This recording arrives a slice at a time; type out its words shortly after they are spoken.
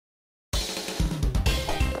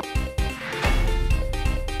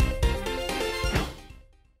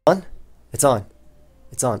It's on.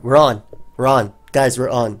 It's on. We're on. We're on. Guys, we're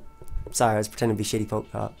on. Sorry, I was pretending to be shady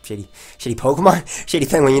Pokemon? Shady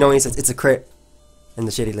Penguin, you know when he says it's a crit? And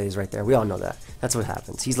the shady lady's right there. We all know that. That's what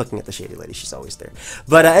happens. He's looking at the shady lady. She's always there.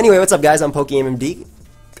 But anyway, what's up, guys? I'm PokeaimMD.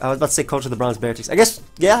 I was about to say coach of the Bronx Beartics. I guess,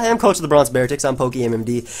 yeah, I am coach of the Bronx Beartics. I'm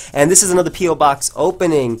PokeaimMD. And this is another P.O. Box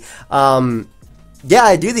opening. Yeah,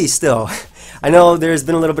 I do these still. I know there's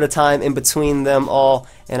been a little bit of time in between them all,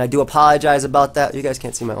 and I do apologize about that. You guys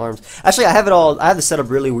can't see my arms. Actually, I have it all. I have the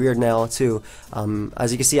setup really weird now, too.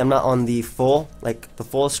 As you can see, I'm not on the full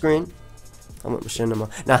screen. I'm with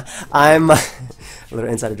machinima. Nah, I'm a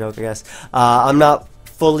little insider joke, I guess. I'm not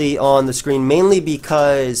fully on the screen, mainly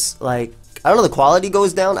because, like, I don't know, the quality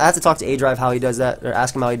goes down. I have to talk to A-Drive how he does that, or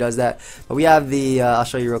ask him how he does that. But we have the, I'll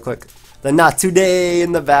show you real quick, the Not Today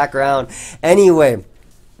in the background. Anyway,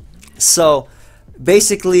 so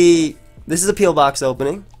basically, this is a P.O. Box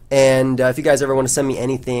opening. And if you guys ever want to send me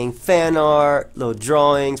anything, fan art, little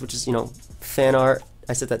drawings, which is, you know, fan art.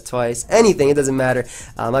 I said that twice. Anything, it doesn't matter.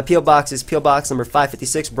 My P.O. Box is P.O. Box number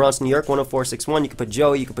 556, Bronx, New York, 10461. You can put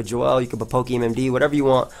Joey, you can put Joel, you can put PokeaimMD, whatever you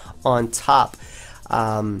want on top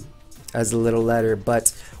as a little letter.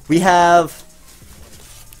 But we have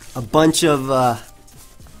a bunch of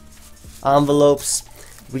envelopes.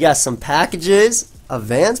 We got some packages, a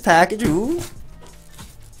Vans package, ooh,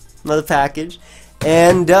 another package.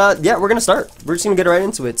 And yeah, we're gonna start. We're just gonna get right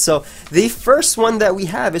into it. So the first one that we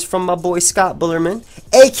have is from my boy Scott Bullerman,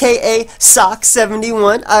 aka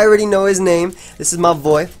Sock71. I already know his name. This is my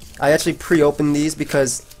boy. I actually pre-opened these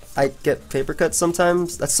because I get paper cuts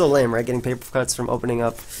sometimes. That's so lame, right? Getting paper cuts from opening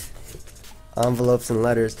up envelopes and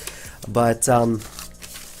letters. But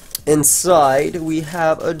inside we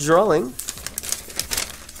have a drawing.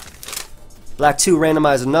 Black 2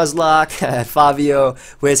 randomizer Nuzlocke, Fabio,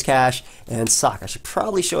 Whiscash, and Sock. I should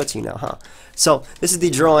probably show it to you now, huh? So this is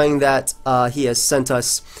the drawing that he has sent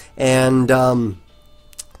us, and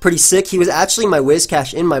pretty sick. He was actually my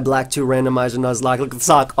Whiscash in my Black 2 randomizer Nuzlocke. Look at the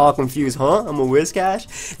Sock, all confused, huh? I'm a Whiscash?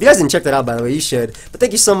 If you guys didn't check that out, by the way, you should. But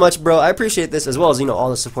thank you so much, bro. I appreciate this, as well as, you know,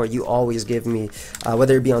 all the support you always give me,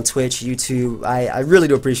 whether it be on Twitch, YouTube. I really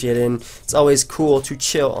do appreciate it, and it's always cool to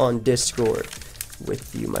chill on Discord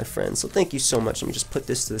with you, my friends. So thank you so much. Let me just put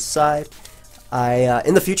this to the side.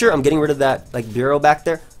 In the future, I'm getting rid of that like bureau back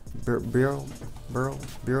there. Bureau.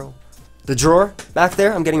 The drawer back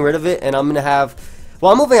there. I'm getting rid of it, and I'm gonna have.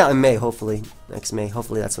 Well, I'm moving out in May, hopefully. Next May,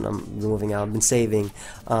 hopefully that's when I'm moving out. I've been saving,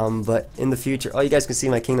 but in the future, oh, you guys can see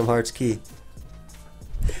my Kingdom Hearts key.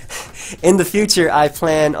 In the future, I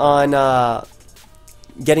plan on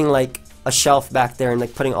getting like a shelf back there and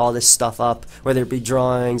like putting all this stuff up, whether it be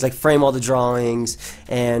drawings, like frame all the drawings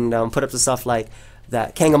and put up the stuff like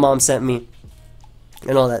that Kangamom sent me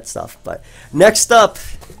and all that stuff. But next up,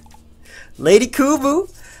 Lady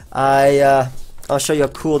Kubu. I'll show you how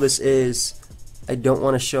cool this is. I don't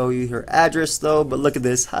want to show you her address though, but look at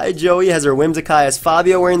this. Hi Joey, has her Whimsicai, has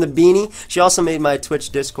Fabio wearing the beanie. She also made my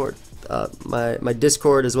Twitch Discord, my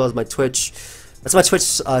Discord as well as my Twitch. That's my Twitch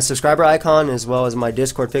subscriber icon as well as my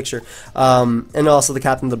Discord picture, and also the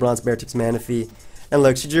Captain of the Bronx Beartics Manaphy. And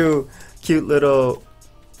look, she drew cute little.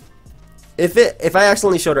 If I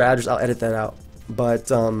accidentally showed her address, I'll edit that out. But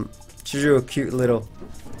she drew a cute little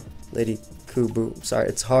Lady Kubu. Sorry,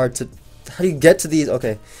 it's hard to. How do you get to these?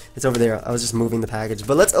 Okay, it's over there. I was just moving the package.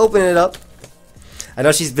 But let's open it up. I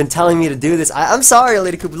know she's been telling me to do this. I'm sorry,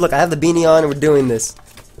 Lady Kubu. Look, I have the beanie on, and we're doing this.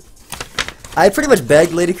 I pretty much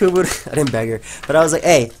begged Lady Kubu. I didn't beg her, but I was like,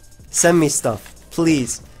 hey, send me stuff.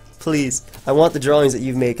 Please. Please. I want the drawings that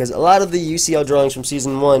you've made, because a lot of the UCL drawings from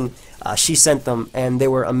Season 1, she sent them, and they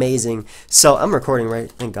were amazing. So, I'm recording,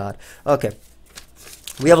 right? Thank God. Okay.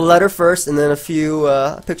 We have a letter first, and then a few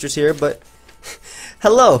pictures here, but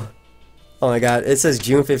hello. Oh my God, it says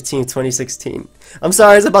June 15th, 2016. I'm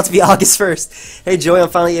sorry, it's about to be August 1st. Hey Joey, I'm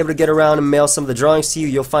finally able to get around and mail some of the drawings to you.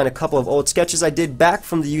 You'll find a couple of old sketches I did back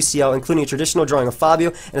from the UCL, including a traditional drawing of Fabio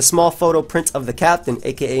and a small photo print of the captain,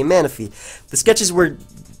 aka Manaphy. The sketches were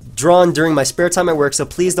drawn during my spare time at work, so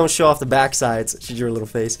please don't show off the backsides. She drew a little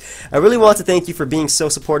face. I really want to thank you for being so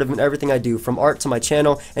supportive in everything I do, from art to my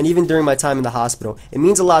channel, and even during my time in the hospital. It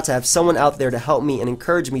means a lot to have someone out there to help me and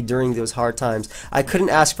encourage me during those hard times. I couldn't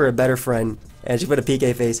ask for a better friend. And she put a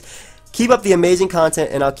PK face. Keep up the amazing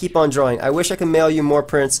content, and I'll keep on drawing. I wish I could mail you more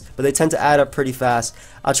prints, but they tend to add up pretty fast.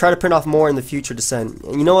 I'll try to print off more in the future to send.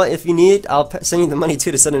 And you know what? If you need it, I'll send you the money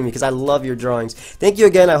too to send it to me, because I love your drawings. Thank you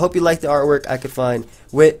again. I hope you like the artwork I could find.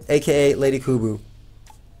 Wit, aka Lady Kubu.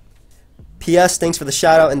 P.S. Thanks for the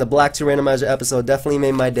shout out in the Black 2 randomizer episode. Definitely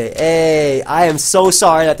made my day. Hey, I am so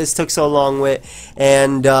sorry that this took so long, Wit.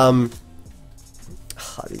 And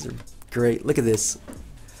these are great. Look at this.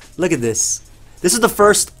 Look at this. This is the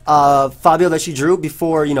first Fabio that she drew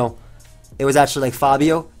before, you know, it was actually like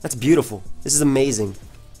Fabio. That's beautiful. This is amazing.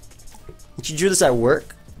 And she drew this at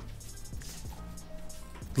work.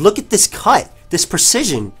 Look at this cut. This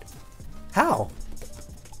precision. How?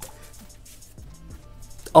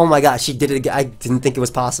 Oh my gosh, she did it again. I didn't think it was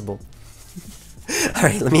possible.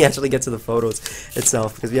 Alright, let me actually get to the photos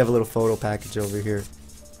itself, because we have a little photo package over here.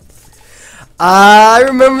 I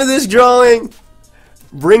remember this drawing.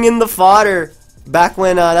 Bring in the fodder. Back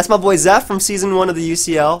when, that's my boy Zeph from season 1 of the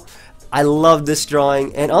UCL. I love this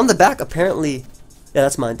drawing. And on the back, apparently, yeah,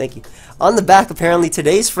 that's mine, thank you. On the back, apparently,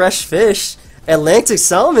 today's fresh fish, Atlantic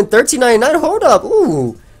salmon, $13.99. Hold up,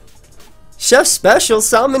 ooh. Chef Special,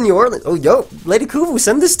 Salmon New Orleans. Oh, yo, Lady Kuvu,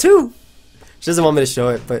 send this too. She doesn't want me to show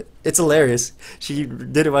it, but it's hilarious. She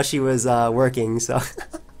did it while she was working, so.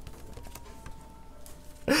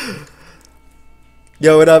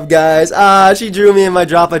 Yo, what up, guys? She drew me in my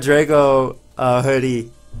Drop a Draco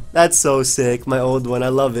hoodie. That's so sick. My old one. I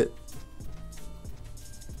love it.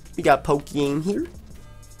 We got Pokeaim here.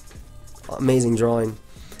 Amazing drawing.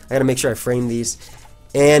 I gotta make sure I frame these.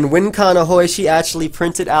 And WinCon Ahoy, she actually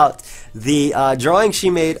printed out the drawing she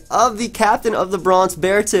made of the captain of the Bronx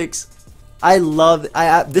Beartics. I love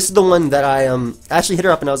this is the one that I actually hit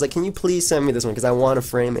her up and I was like, can you please send me this one because I want to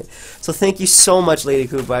frame it. So thank you so much, Lady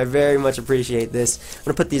Koopa. I very much appreciate this. I'm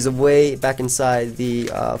gonna put these away back inside the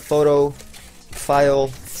photo file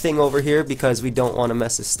thing over here because we don't want to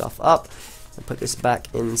mess this stuff up. And put this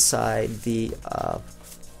back inside the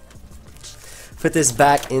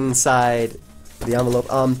the envelope.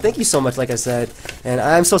 Thank you so much, like I said, and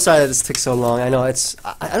I'm so sorry that this took so long. I know it's,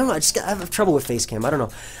 I don't know, I have trouble with face cam. I don't know.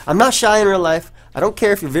 I'm not shy in real life. I don't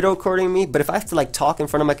care if you're video recording me, but if I have to like talk in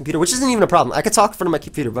front of my computer, which isn't even a problem, I could talk in front of my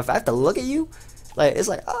computer, but if I have to look at you, like, it's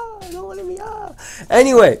like, don't look at me,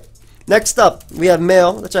 Anyway, next up, we have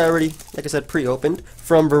mail, which I already, like I said, pre-opened,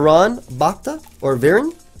 from Viran Bhakta, or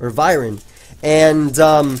Viren, and,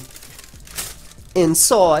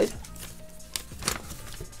 inside,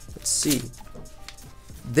 let's see,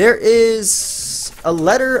 there is a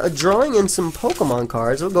letter, a drawing, and some Pokemon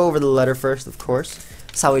cards. We'll go over the letter first, of course.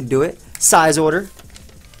 That's how we do it. Size order.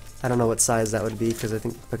 I don't know what size that would be, because I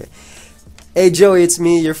think, okay. Hey Joey, it's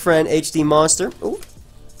me, your friend HD Monster. Ooh,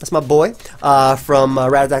 that's my boy from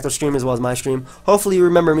Radadactyl stream as well as my stream. Hopefully you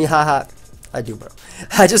remember me, haha. I do, bro.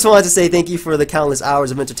 I just wanted to say thank you for the countless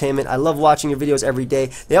hours of entertainment. I love watching your videos every day.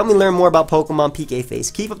 They help me learn more about Pokemon PK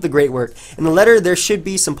Face. Keep up the great work. In the letter, there should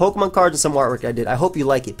be some Pokemon cards and some artwork I did. I hope you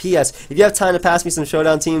like it. P.S. If you have time to pass me some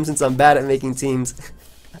Showdown teams since I'm bad at making teams.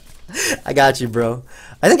 I got you, bro.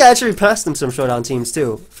 I think I actually passed them some Showdown teams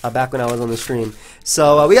too, back when I was on the stream.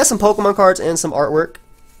 So we got some Pokemon cards and some artwork.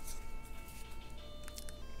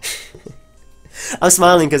 I'm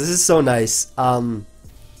smiling because this is so nice.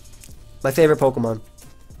 My favorite Pokemon.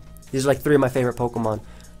 These are like 3 of my favorite Pokemon.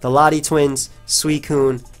 The Lottie twins,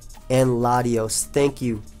 Suicune, and Latios. Thank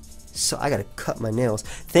you. So I gotta cut my nails.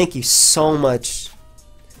 Thank you so much.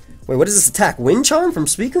 Wait, what is this attack? Wind Charm from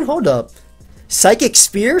Suicune? Hold up. Psychic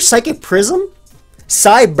Spear? Psychic Prism?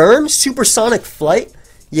 Psy Burn? Supersonic Flight?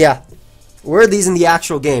 Yeah. Where are these in the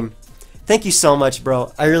actual game? Thank you so much,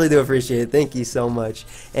 bro. I really do appreciate it. Thank you so much.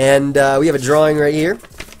 And we have a drawing right here.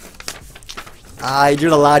 I drew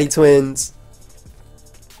the Lottie twins.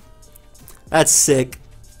 That's sick.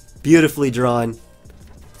 Beautifully drawn.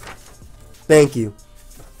 Thank you.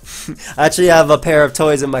 I actually have a pair of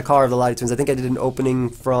toys in my car of the Lottie twins. I think I did an opening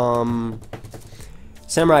from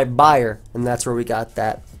Samurai Buyer, and that's where we got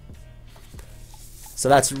that. So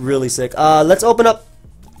that's really sick. Let's open up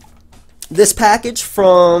this package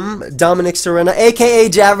from Dominic Serena, aka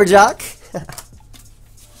Jabberjock.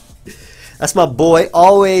 That's my boy,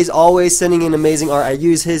 always sending in amazing art. I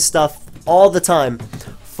use his stuff all the time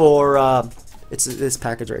for, it's this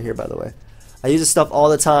package right here, by the way. I use his stuff all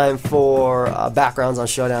the time for backgrounds on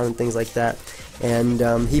Showdown and things like that.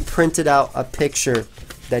 And he printed out a picture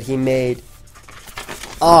that he made.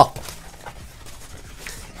 Oh!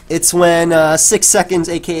 It's when 6 Seconds,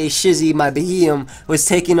 aka Shizzy, my Behemoth, was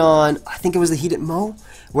taking on, I think it was the Heated Mo,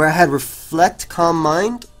 where I had Reflect, Calm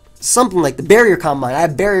Mind. Something like the Barrier Calm Mind. I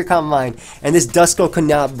have Barrier Calm Mind, and this Dusko could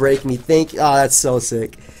not break me. Oh, that's so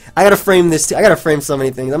sick. I gotta frame this too. I gotta frame so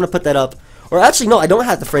many things. I'm gonna put that up. Or actually, no, I don't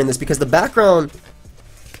have to frame this because the background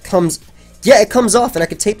comes. Yeah, it comes off, and I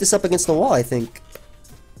could tape this up against the wall, I think.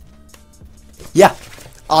 Yeah.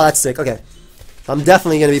 Oh, that's sick. Okay. I'm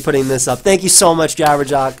definitely gonna be putting this up. Thank you so much,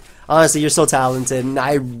 Jabberjock. Honestly, you're so talented, and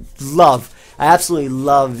I absolutely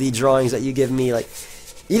love the drawings that you give me, like,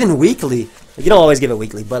 even weekly. You don't always give it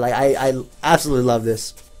weekly, but like, I absolutely love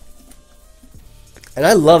this. And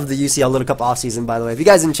I love the UCL Little Cup off season, by the way. If you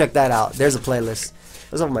guys didn't check that out, there's a playlist.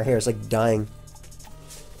 What's up with my hair? It's like dying.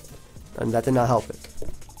 And that did not help it.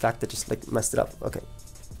 In fact, it just like messed it up. Okay,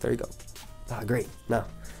 there you go. Ah, great. Now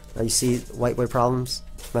you see white boy problems?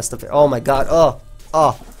 Messed up here. Oh my god.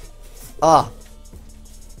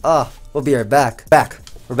 We'll be right back.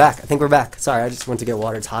 We're back. I think we're back. Sorry, I just went to get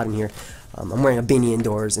water. It's hot in here. I'm wearing a beanie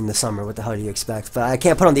indoors in the summer. What the hell do you expect? But I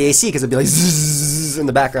can't put on the AC because it'd be like zzz in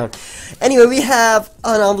the background. Anyway, we have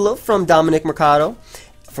an envelope from Dominic Mercado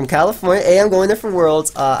from California. Hey, I'm going there for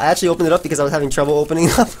Worlds. I actually opened it up because I was having trouble opening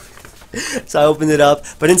it up. So I opened it up.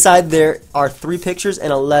 But inside there are 3 pictures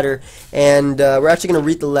and a letter. And we're actually going to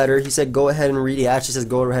read the letter. He said go ahead and read it. He actually says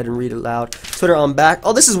go ahead and read it loud. Twitter on back.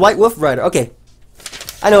 Oh, this is White Wolf Rider. Okay.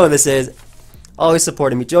 I know what this is. Always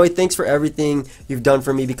supporting me. Joey, thanks for everything you've done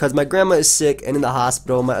for me because my grandma is sick and in the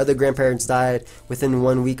hospital. My other grandparents died within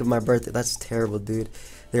 1 week of my birthday. That's terrible, dude.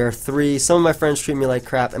 There are 3. Some of my friends treat me like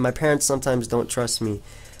crap, and my parents sometimes don't trust me.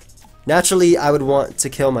 Naturally, I would want to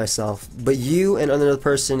kill myself, but you and another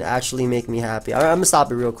person actually make me happy. I'm going to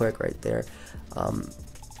stop it real quick right there.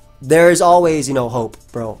 There is always, you know, hope,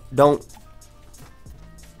 bro.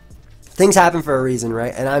 Things happen for a reason,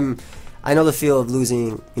 right? And I know the feel of losing,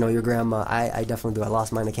 you know, your grandma. I definitely do. I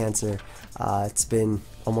lost mine to cancer. It's been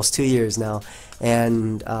almost 2 years now,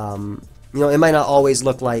 and you know, it might not always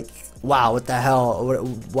look like, wow, what the hell,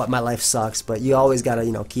 what my life sucks. But you always gotta,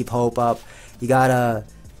 you know, keep hope up. You gotta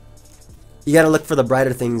look for the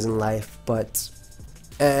brighter things in life.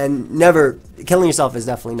 And never killing yourself is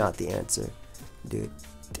definitely not the answer, dude.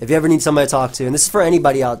 If you ever need somebody to talk to, and this is for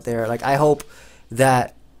anybody out there, like I hope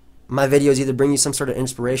that my videos either bring you some sort of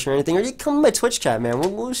inspiration or anything, or you come to my Twitch chat, man.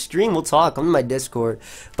 We'll stream, we'll talk. Come to my Discord.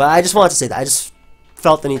 But I just wanted to say that. I just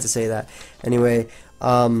felt the need to say that. Anyway,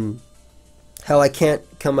 how I can't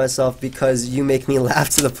kill myself because you make me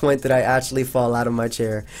laugh to the point that I actually fall out of my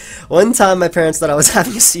chair. One time, my parents thought I was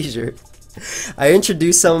having a seizure. I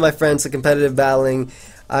introduced some of my friends to competitive battling.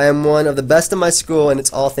 I am one of the best in my school, and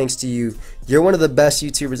it's all thanks to you. You're one of the best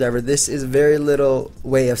YouTubers ever. This is very little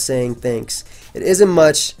way of saying thanks. It isn't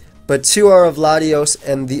much, but 2 are of Latios,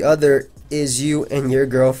 and the other is you and your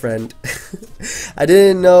girlfriend. I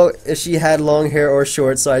didn't know if she had long hair or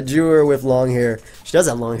short, so I drew her with long hair. She does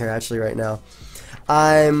have long hair, actually, right now.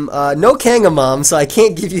 I'm no Kanga Mom, so I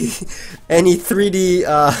can't give you any 3D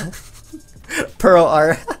Pearl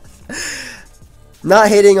art. Not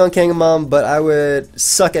hating on Kanga Mom, but I would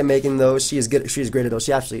suck at making those. She is good. She is great at those.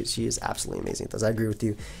 She is absolutely amazing at those. I agree with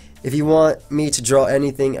you. If you want me to draw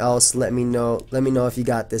anything else, let me know. Let me know if you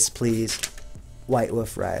got this, please. White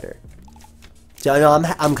Wolf Rider. So I know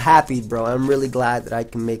I'm happy, bro. I'm really glad that I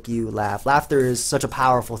can make you laugh. Laughter is such a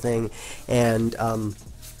powerful thing, and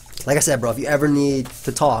like I said, bro, if you ever need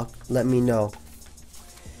to talk, let me know.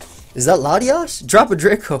 Is that Latios? Drop a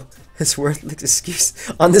Draco. This worthless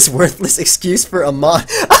excuse on this worthless excuse for a mod.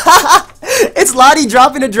 It's Lottie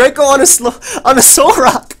dropping a Draco on a Soul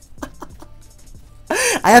Rock.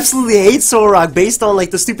 I absolutely hate Soul Rock based on like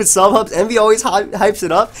the stupid sub hubs. Envy always hypes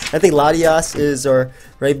it up. I think Latios is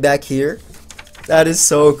right back here. That is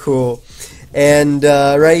so cool. And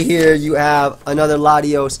right here you have another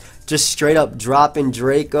Latios just straight up dropping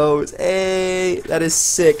Dracos. Hey, that is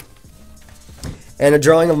sick. And a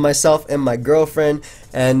drawing of myself and my girlfriend.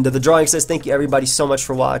 And the drawing says, thank you everybody so much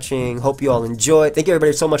for watching. Hope you all enjoyed. Thank you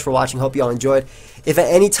everybody so much for watching. Hope you all enjoyed. If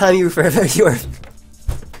at any time you refer to your...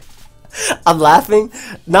 I'm laughing,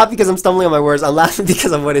 not because I'm stumbling on my words. I'm laughing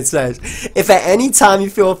because of what it says. If at any time you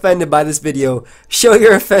feel offended by this video, show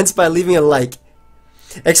your offense by leaving a like.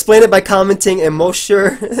 Explain it by commenting, and most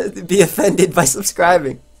sure be offended by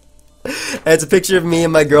subscribing. And it's a picture of me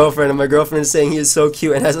and my girlfriend is saying he is so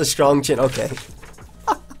cute and has a strong chin. Okay.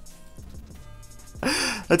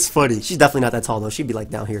 That's funny. She's definitely not that tall though. She'd be like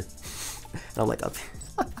down here. And I'm like up here.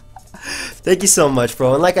 Thank you so much,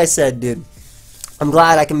 bro. And like I said, dude, I'm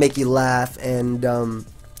glad I can make you laugh. And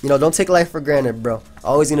you know, don't take life for granted, bro.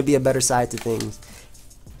 Always gonna be a better side to things.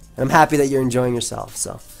 And I'm happy that you're enjoying yourself.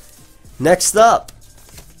 So, next up,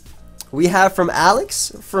 we have from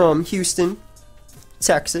Alex from Houston,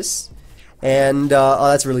 Texas. And oh,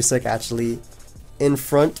 that's really sick, actually. In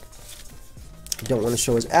front, I don't want to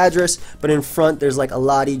show his address, but in front there's like a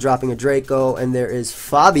Lottie dropping a Draco, and there is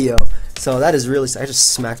Fabio. So that is really sick. I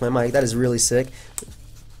just smacked my mic. That is really sick.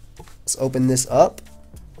 Let's open this up.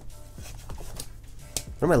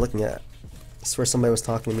 What am I looking at? I swear somebody was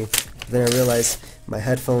talking to me. Then I realized my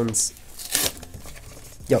headphones.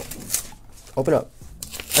 Yo, open up.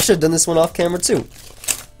 I should have done this one off camera too.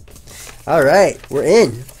 Alright, we're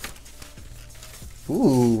in.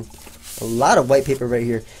 Ooh, A lot of white paper right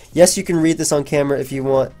here. Yes, you can read this on camera if you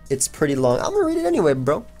want. It's pretty long. I'm gonna read it anyway,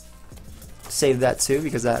 bro. Save that too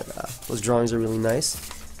because those drawings are really nice.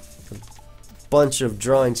 A bunch of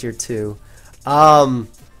drawings here too. My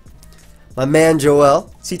man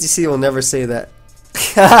Joel, CTC will never say that.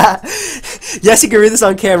 Yes, you can read this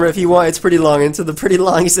on camera if you want. It's pretty long. Into the pretty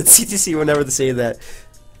long, he said CTC will never say that.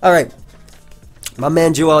 Alright. My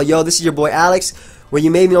man Joel, yo, this is your boy Alex. Where you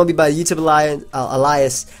may know me by YouTube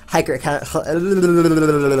Elias Hiker account. We're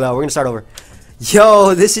gonna start over.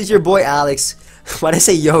 Yo, this is your boy Alex. Why'd I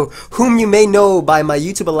say yo? Whom you may know by my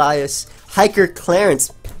YouTube Elias Hiker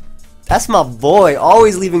Clarence. That's my boy.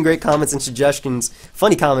 Always leaving great comments and suggestions.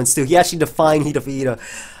 Funny comments too. He actually defined Hita Fajita.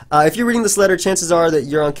 If you're reading this letter, chances are that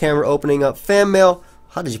you're on camera opening up fan mail.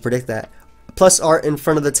 How did you predict that? Plus art in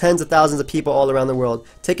front of the tens of thousands of people all around the world.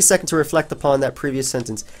 Take a second to reflect upon that previous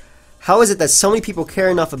sentence. How is it that so many people care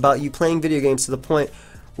enough about you playing video games to the point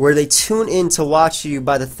where they tune in to watch you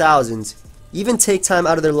by the thousands, even take time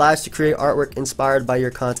out of their lives to create artwork inspired by your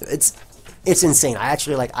content? It's insane.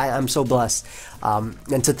 I'm so blessed.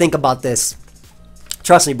 And to think about this,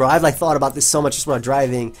 trust me, bro, I've thought about this so much just when I'm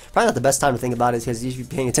driving. Probably not the best time to think about it because you should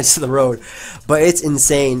be paying attention to the road. But it's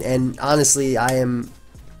insane, and honestly, I'm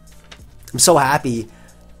so happy.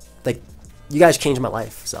 Like, you guys changed my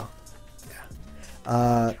life. So,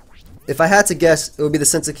 yeah. If I had to guess, it would be the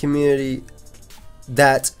sense of community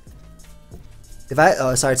that.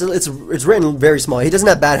 It's written very small. He doesn't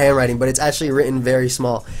have bad handwriting, but it's actually written very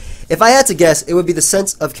small. If I had to guess, it would be the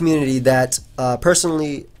sense of community that a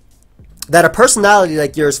personality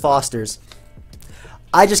like yours fosters.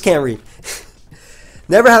 I just can't read.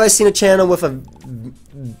 Never have I seen a channel with a.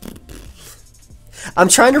 I'm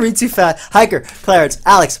trying to read too fast. Hiker, Clarence,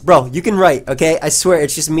 Alex, bro, you can write, okay? I swear,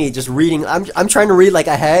 it's just me, just reading. I'm trying to read like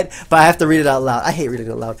ahead, but I have to read it out loud. I hate reading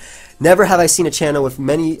it out loud. Never have I seen a channel with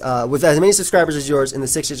with as many subscribers as yours in the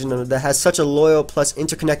 6-digit number that has such a loyal plus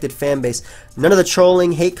interconnected fan base. None of the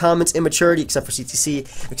trolling, hate comments, immaturity, except for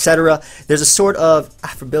CTC, etc. There's a sort of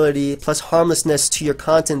affability plus harmlessness to your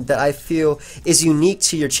content that I feel is unique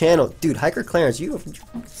to your channel. Dude, Hiker Clarence, you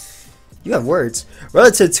have words.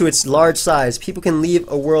 Relative to its large size, people can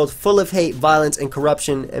leave a world full of hate, violence, and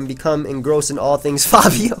corruption and become engrossed in all things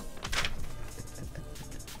Fabio.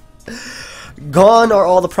 Gone are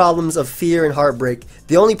all the problems of fear and heartbreak.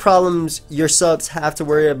 The only problems your subs have to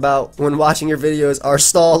worry about when watching your videos are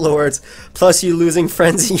stall lords, plus you losing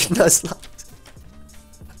friends in your Nuzlocke.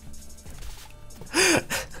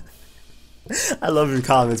 I love your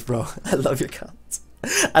comments, bro. I love your comments.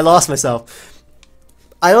 I lost myself.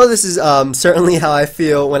 I know this is certainly how I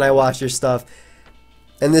feel when I watch your stuff,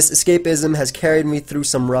 and this escapism has carried me through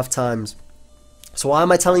some rough times. So why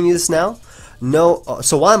am I telling you this now? No,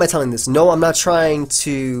 so why am I telling this? No, I'm not trying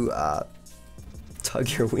to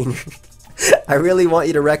tug your wiener. I really want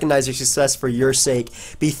you to recognize your success for your sake.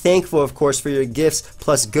 Be thankful, of course, for your gifts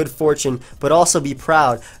plus good fortune, but also be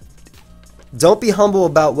proud. Don't be humble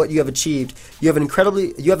about what you have achieved. You have an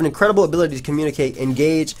incredible ability to communicate,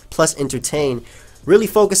 engage, plus entertain. Really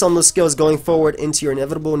focus on those skills going forward into your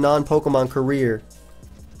inevitable non-Pokemon career.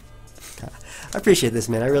 I appreciate this,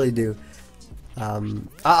 man. I really do.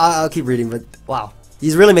 I'll keep reading, but wow,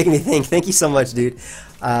 he's really making me think. Thank you so much, dude.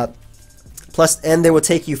 Plus, and they will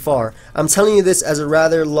take you far. I'm telling you this as a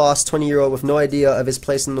rather lost 20-year-old with no idea of his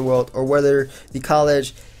place in the world or whether the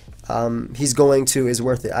college he's going to is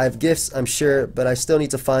worth it. I have gifts, I'm sure, but I still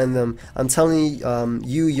need to find them. I'm telling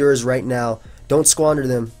you yours right now. Don't squander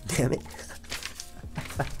them. Damn it.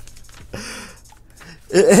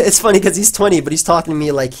 It's funny because he's 20, but he's talking to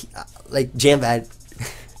me like Jam bad.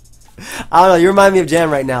 I don't know, you remind me of Jam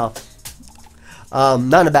right now.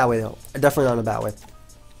 Not in a bad way though. Definitely not in a bad way.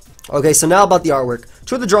 Okay, so now about the artwork.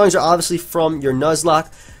 Two of the drawings are obviously from your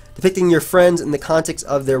Nuzlocke, depicting your friends in the context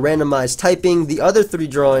of their randomized typing. The other three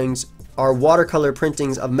drawings are watercolor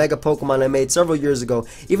printings of Mega Pokemon I made several years ago.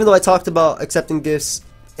 Even though I talked about accepting gifts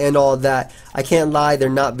and all that, I can't lie, they're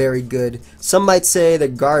not very good. Some might say they're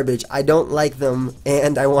garbage. I don't like them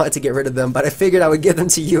and I wanted to get rid of them, but I figured I would give them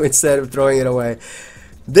to you instead of throwing it away.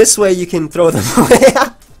 This way you can throw them away.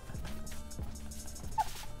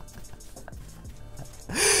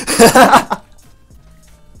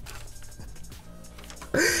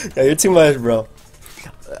 Yeah, you're too much, bro.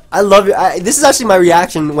 I love you. This is actually my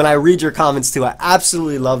reaction when I read your comments too. I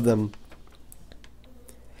absolutely love them.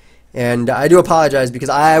 And I do apologize because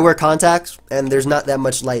I wear contacts and there's not that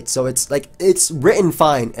much light, so it's written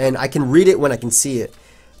fine and I can read it when I can see it,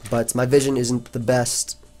 but my vision isn't the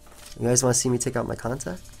best. You guys want to see me take out my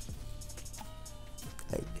contact?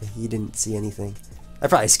 He didn't see anything. I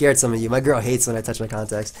probably scared some of you. My girl hates when I touch my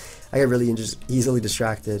contacts. I get really easily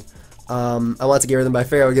distracted. I want to get rid of them, but I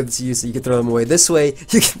figure I'll give it to you so you can throw them away this way.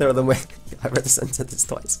 You can throw them away. I read the sentence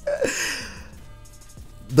twice.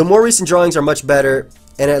 The more recent drawings are much better,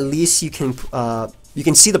 and at least you can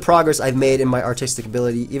see the progress I've made in my artistic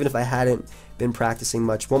ability, even if I hadn't been practicing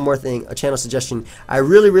much. One more thing, a channel suggestion. I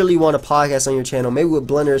really want a podcast on your channel, maybe with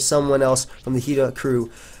Blender or someone else from the Hita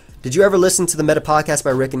crew. Did you ever listen to the Meta podcast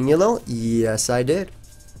by Rick and Yellow? Yes, I did.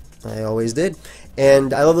 I always did.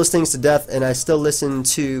 And I love those things to death, and I still listen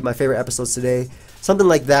to my favorite episodes today. Something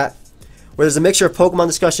like that, where there's a mixture of Pokemon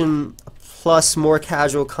discussion plus more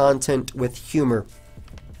casual content with humor.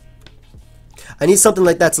 I need something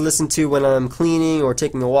like that to listen to when I'm cleaning or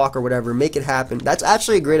taking a walk or whatever. Make it happen. That's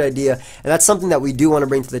actually a great idea, and that's something that we do want to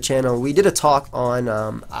bring to the channel. We did a talk on,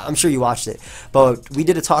 I'm sure you watched it, but we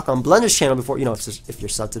did a talk on Blender's channel before, you know, if you're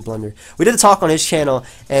subbed to Blender. We did a talk on his channel,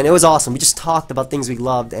 and it was awesome. We just talked about things we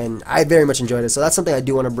loved, and I very much enjoyed it. So that's something I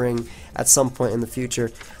do want to bring at some point in the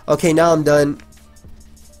future. Okay, now I'm done.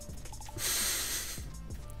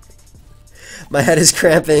 My head is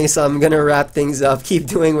cramping, so I'm going to wrap things up. Keep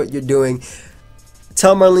doing what you're doing.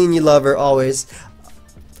 Tell Marlene you love her always.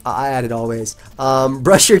 I added always.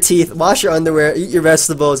 Brush your teeth, wash your underwear, eat your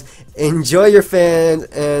vegetables, enjoy your fans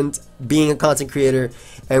and being a content creator,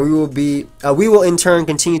 and we will in turn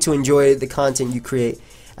continue to enjoy the content you create.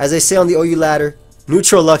 As I say on the OU ladder,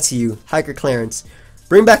 neutral luck to you, Hiker Clarence.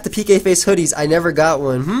 Bring back the PK Face hoodies. I never got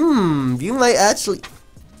one. You might actually.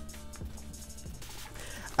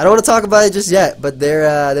 I don't want to talk about it just yet, but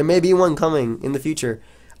there may be one coming in the future.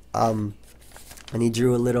 And he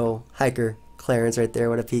drew a little Hiker Clarence right there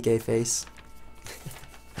with a PK face.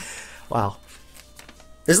 Wow.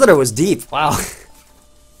 This letter was deep. Wow.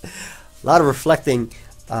 A lot of reflecting.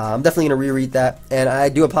 I'm definitely going to reread that. And I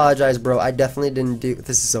do apologize, bro. I definitely didn't do...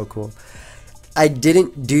 This is so cool. I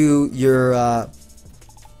didn't do your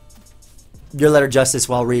letter justice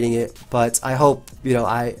while reading it. But I hope, you know,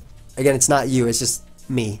 again, it's not you. It's just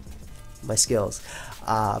me. My skills.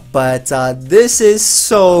 But this is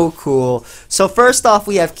so cool. So first off,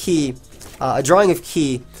 we have Key, a drawing of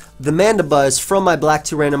Key, the Mandibuzz from my Black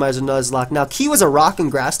 2 randomizer Nuzlocke. Now, Key was a rock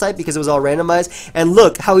and grass type because it was all randomized, and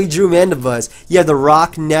look how he drew Mandibuzz. You have the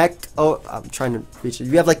rock neck. Oh, I'm trying to reach it.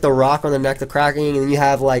 You have like the rock on the neck, the cracking, and then you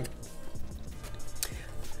have like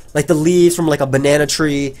the leaves from like a banana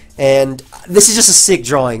tree. And this is just a sick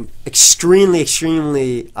drawing. Extremely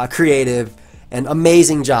creative. And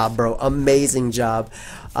amazing job, bro. Amazing job.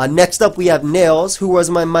 Next up, we have Nails, who was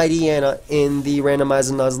my Mighty Anna in the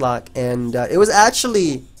randomizer Nuzlocke. And it was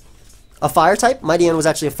actually a fire type. Mighty Anna was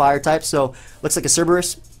actually a fire type. So, looks like a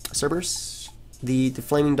Cerberus. Cerberus? The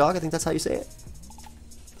flaming dog, I think that's how you say it.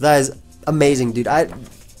 That is amazing, dude.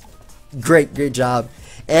 Great job.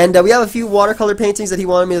 And we have a few watercolor paintings that he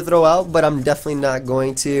wanted me to throw out, but I'm definitely not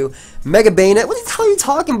going to. Mega Bayonet. What the hell are you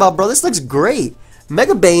talking about, bro? This looks great.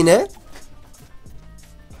 Mega Bayonet.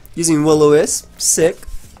 Using Will-O-Wisp, sick.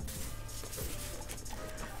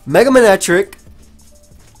 Mega Manectric.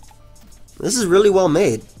 This is really well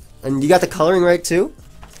made, and you got the coloring right too.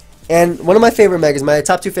 And one of my favorite Megas, my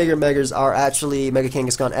top 2 favorite Megas are actually Mega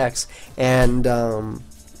Kangaskhan X and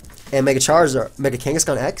Mega Charizard. Mega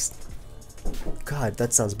Kangaskhan X. God,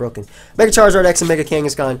 that sounds broken. Mega Charizard X and Mega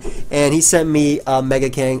Kangaskhan, and he sent me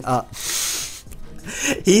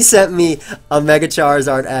he sent me a Mega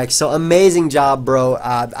Charizard X. So amazing job, bro.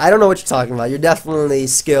 I don't know what you're talking about. You're definitely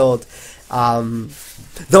skilled.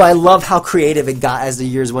 Though I love how creative it got as the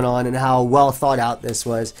years went on and how well thought out this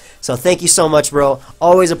was. So thank you so much, bro.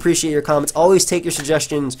 Always appreciate your comments. Always take your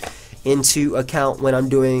suggestions into account when I'm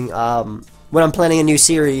doing when I'm planning a new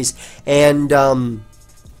series. And oh,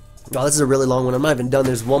 this is a really long one. I'm not even done.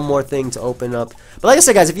 There's one more thing to open up. But like I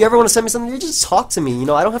said, guys, if you ever want to send me something, you just talk to me. You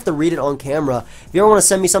know, I don't have to read it on camera. If you ever want to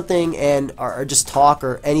send me something and or just talk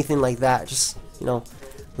or anything like that, just, you know,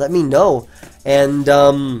 let me know. And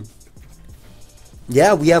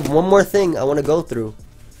yeah, we have one more thing I want to go through,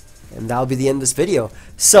 and that'll be the end of this video.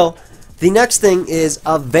 So the next thing is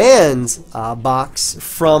a Vans box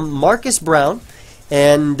from Marcus Brown.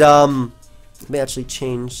 And let me actually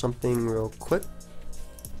change something real quick.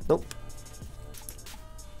 Nope.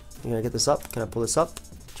 Can I get this up? Can I pull this up?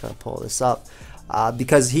 Try to pull this up.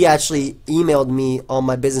 Because he actually emailed me on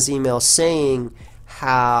my business email saying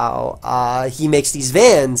how he makes these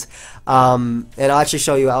Vans. And I'll actually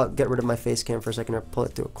show you. I'll get rid of my face cam for a second or pull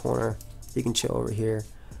it to a corner. You can chill over here.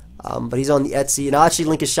 But he's on the Etsy, and I'll actually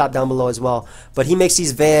link his shop down below as well. But he makes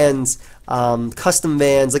these Vans, custom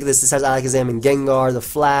Vans. Look at this. This has Alakazam and Gengar, the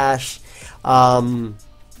Flash,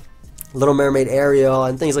 Little Mermaid Ariel,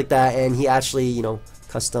 and things like that. And he actually, you know,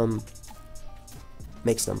 custom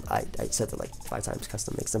makes them. I said that like 5 times,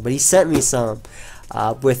 custom makes them. But he sent me some.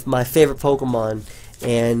 with my favorite Pokemon.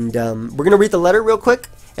 And we're going to read the letter real quick.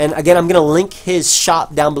 And again, I'm going to link his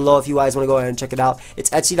shop down below if you guys want to go ahead and check it out. It's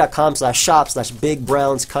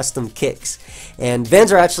etsy.com/shop/BigBrownsCustomKicks. And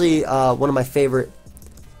Vans are actually one of my favorite,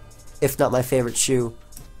 if not my favorite shoe,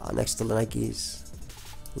 next to the Nikes.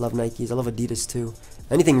 Love Nikes. I love Adidas too.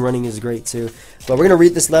 Anything running is great too. But we're going to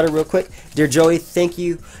read this letter real quick. Dear Joey, thank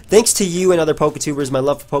you. Thanks to you and other PokeTubers, my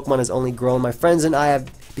love for Pokemon has only grown. My friends and I have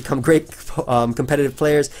become great competitive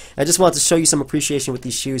players. I just want to show you some appreciation with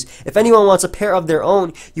these shoes. If anyone wants a pair of their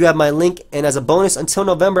own, you have my link. And as a bonus, until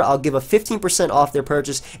November, I'll give a 15% off their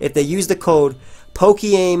purchase if they use the code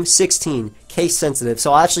PokeaimMD16, case sensitive.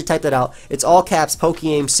 So I'll actually type that out. It's all caps,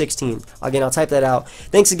 PokeaimMD16. Again, I'll type that out.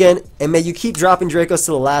 Thanks again, and may you keep dropping Dracos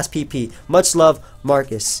to the last PP. Much love,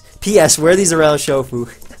 Marcus. P.S. Wear these around Shofu.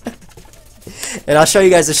 And I'll show you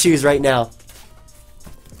guys the shoes right now.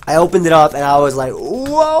 I opened it up and I was like,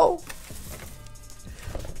 whoa!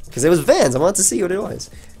 Because it was Vans. I wanted to see what it was.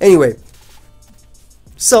 Anyway,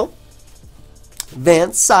 so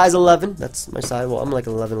Vans, size 11. That's my size. Well, I'm like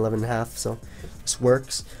 11, 11 and a half, so this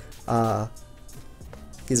works.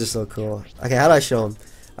 These are so cool. Okay, how do I show them?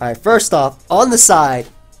 Alright, first off, on the side,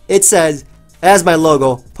 it says, it has my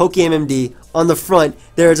logo, PokeaimMD. On the front,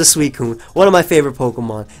 there is a Suicune, one of my favorite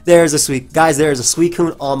Pokemon. There is a guys, there is a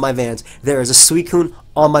Suicune on my Vans. There is a Suicune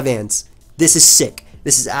on my Vans. This is sick.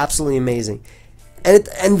 This is absolutely amazing.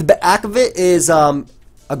 And the back of it is a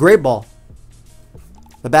great ball.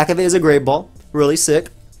 The back of it is a great ball. Really sick.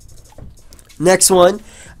 Next one,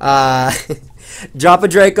 drop a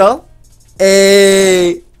Draco.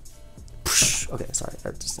 Okay, sorry,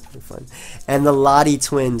 that's just having fun. And the Lottie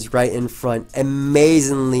twins right in front.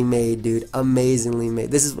 Amazingly made, dude. Amazingly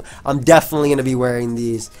made. I'm definitely gonna be wearing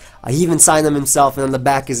these. He even signed them himself, and on the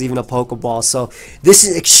back is even a Pokeball. So this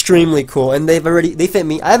is extremely cool, and they fit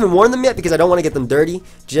me. I haven't worn them yet because I don't want to get them dirty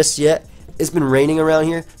just yet. It's been raining around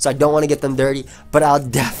here, so I don't want to get them dirty. But I'll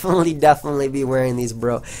definitely be wearing these,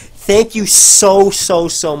 bro. Thank you so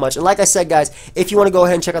much. And like I said, guys, if you want to go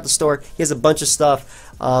ahead and check out the store, he has a bunch of stuff.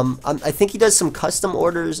 I think he does some custom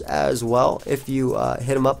orders as well if you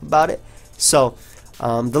hit him up about it. So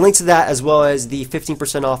the link to that as well as the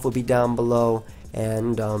 15% off will be down below.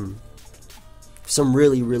 And some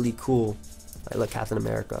really cool, like, look, Captain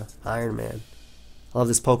America, Iron Man. I love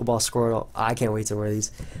this Pokeball Squirtle. I can't wait to wear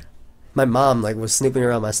these. My mom was snooping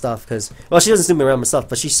around my stuff because, well, she doesn't snoop around my stuff,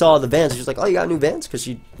 but she saw the Vans. She was like, "Oh, you got new Vans?" Because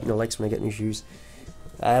she, likes when I get new shoes.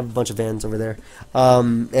 I have a bunch of Vans over there,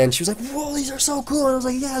 and she was like, "Whoa, these are so cool!" And I was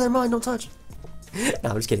like, "Yeah, they're mine. Don't touch." No,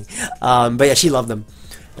 I'm just kidding. But yeah, she loved them,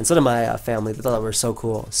 and so did my family. They thought they were so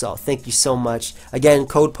cool. So thank you so much. Again,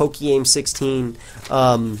 code PokeaimMD16.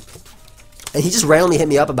 And he just randomly hit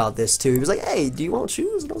me up about this too. He was like, "Hey, do you want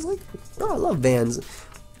shoes?" And I was like, "Oh, I love Vans.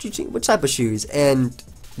 What type of shoes?" And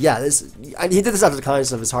yeah, he did this out of the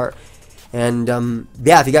kindness of his heart. And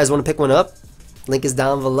yeah, if you guys want to pick one up, link is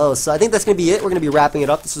down below. So I think that's going to be it. We're going to be wrapping it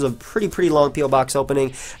up. This was a pretty long P.O. Box opening.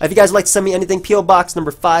 If you guys would like to send me anything, P.O. Box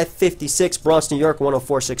number 556, Bronx, New York,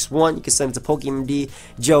 10461. You can send it to PokeaimMD,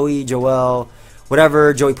 Joey, Joel,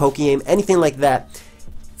 whatever, Joey Pokeaim, anything like that.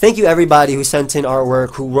 Thank you everybody who sent in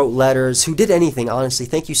artwork, who wrote letters, who did anything, honestly.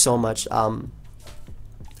 Thank you so much.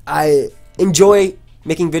 I enjoy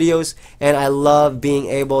making videos, and I love being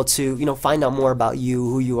able to, find out more about you,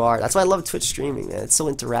 who you are. That's why I love Twitch streaming, man. It's so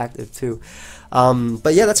interactive, too.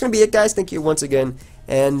 But yeah, that's going to be it, guys. Thank you once again.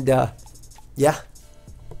 And, yeah.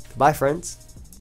 Goodbye, friends.